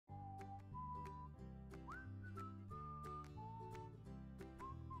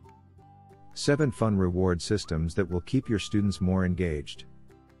7 Fun reward systems that will keep your students more engaged.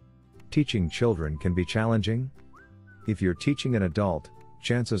 Teaching children can be challenging. If you're teaching an adult,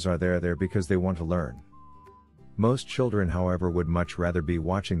 chances are they're there because they want to learn. Most children, however, would much rather be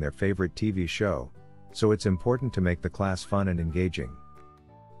watching their favorite TV show, so it's important to make the class fun and engaging.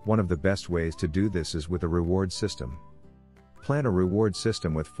 One of the best ways to do this is with a reward system. Plan a reward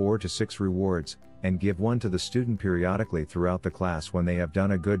system with 4 to 6 rewards, and give one to the student periodically throughout the class when they have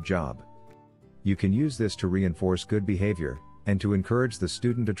done a good job. You can use this to reinforce good behavior, and to encourage the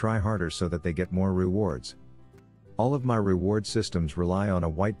student to try harder so that they get more rewards. All of my reward systems rely on a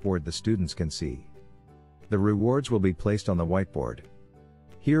whiteboard the students can see. The rewards will be placed on the whiteboard.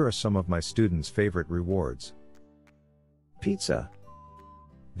 Here are some of my students' favorite rewards. Pizza.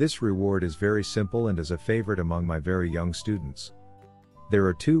 This reward is very simple and is a favorite among my very young students. There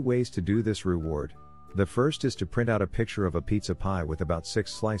are 2 ways to do this reward. The first is to print out a picture of a pizza pie with about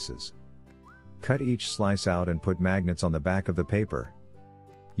 6 slices. Cut each slice out and put magnets on the back of the paper.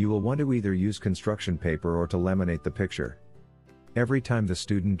 You will want to either use construction paper or to laminate the picture. Every time the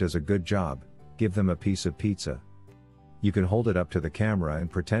student does a good job, give them a piece of pizza. You can hold it up to the camera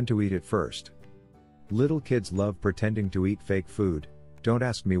and pretend to eat it first. Little kids love pretending to eat fake food, don't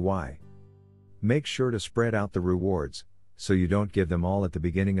ask me why. Make sure to spread out the rewards, so you don't give them all at the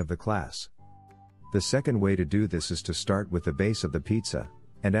beginning of the class. The second way to do this is to start with the base of the pizza,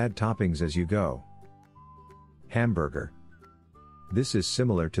 and add toppings as you go. Hamburger. This is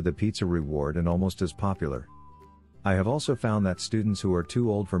similar to the pizza reward and almost as popular. I have also found that students who are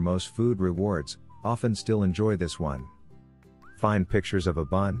too old for most food rewards, often still enjoy this one. Find pictures of a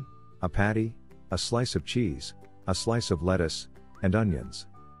bun, a patty, a slice of cheese, a slice of lettuce, and onions.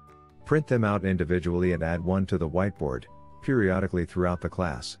 Print them out individually and add one to the whiteboard, periodically throughout the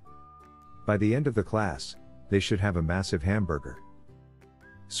class. By the end of the class, they should have a massive hamburger.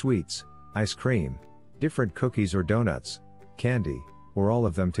 Sweets, ice cream, different cookies or donuts, candy, or all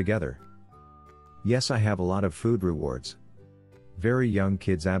of them together. Yes, I have a lot of food rewards. Very young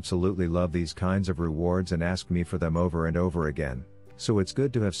kids absolutely love these kinds of rewards and ask me for them over and over again, so it's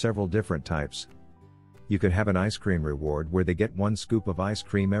good to have several different types. You could have an ice cream reward where they get 1 scoop of ice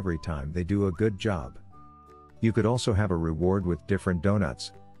cream every time they do a good job. You could also have a reward with different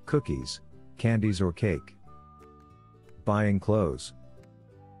donuts, cookies, candies or cake. Buying clothes.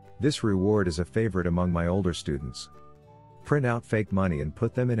 This reward is a favorite among my older students. Print out fake money and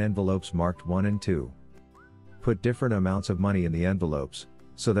put them in envelopes marked 1 and 2. Put different amounts of money in the envelopes,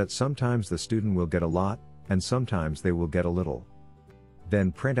 so that sometimes the student will get a lot, and sometimes they will get a little.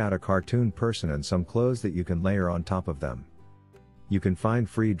 Then print out a cartoon person and some clothes that you can layer on top of them. You can find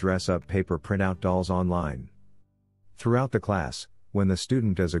free dress-up paper printout dolls online. Throughout the class, when the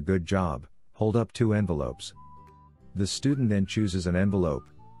student does a good job, hold up 2 envelopes. The student then chooses an envelope,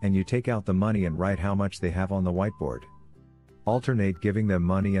 and you take out the money and write how much they have on the whiteboard. Alternate giving them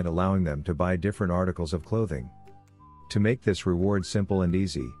money and allowing them to buy different articles of clothing. To make this reward simple and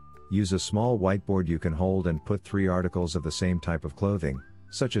easy, use a small whiteboard you can hold and put 3 articles of the same type of clothing,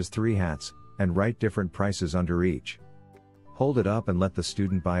 such as 3 hats, and write different prices under each. Hold it up and let the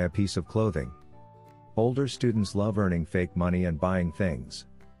student buy a piece of clothing. Older students love earning fake money and buying things.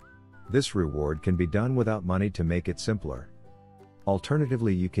 This reward can be done without money to make it simpler.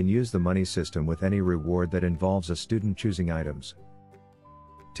 Alternatively, you can use the money system with any reward that involves a student choosing items.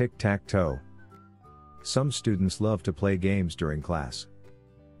 Tic-tac-toe. Some students love to play games during class.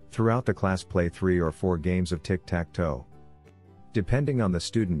 Throughout the class, play 3 or 4 games of tic-tac-toe. Depending on the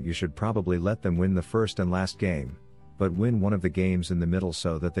student, you should probably let them win the first and last game, but win one of the games in the middle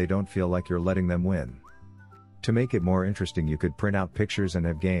so that they don't feel like you're letting them win. To make it more interesting, you could print out pictures and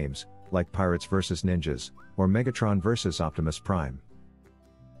have games, like Pirates vs. Ninjas, or Megatron vs. Optimus Prime.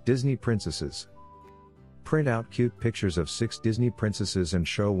 Disney princesses. Print out cute pictures of 6 Disney princesses and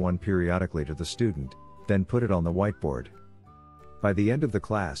show one periodically to the student, then put it on the whiteboard. By the end of the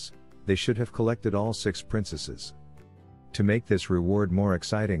class, they should have collected all 6 princesses. To make this reward more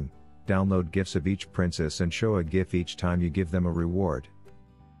exciting, download GIFs of each princess and show a GIF each time you give them a reward.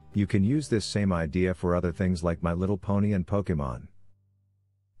 You can use this same idea for other things like My Little Pony and Pokemon.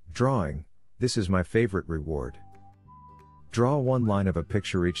 Drawing. This is my favorite reward. Draw 1 line of a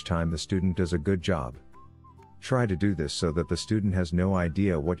picture each time the student does a good job. Try to do this so that the student has no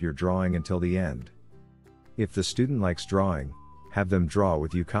idea what you're drawing until the end. If the student likes drawing, have them draw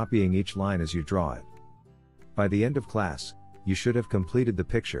with you, copying each line as you draw it. By the end of class, you should have completed the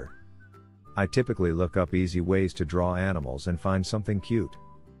picture. I typically look up easy ways to draw animals and find something cute.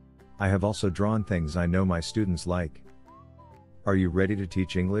 I have also drawn things I know my students like. Are you ready to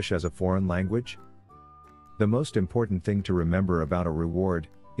teach English as a foreign language? The most important thing to remember about a reward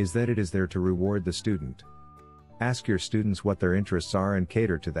is that it is there to reward the student. Ask your students what their interests are and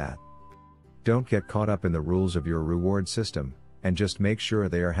cater to that. Don't get caught up in the rules of your reward system, and just make sure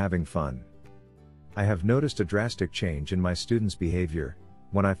they are having fun. I have noticed a drastic change in my students' behavior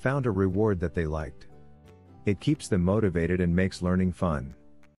when I found a reward that they liked. It keeps them motivated and makes learning fun.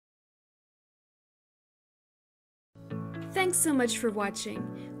 Thanks so much for watching.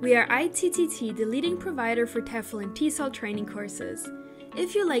 We are ITTT, the leading provider for TEFL and TESOL training courses.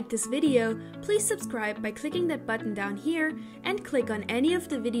 If you liked this video, please subscribe by clicking that button down here and click on any of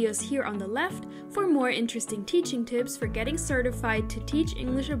the videos here on the left for more interesting teaching tips for getting certified to teach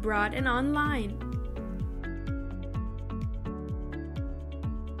English abroad and online.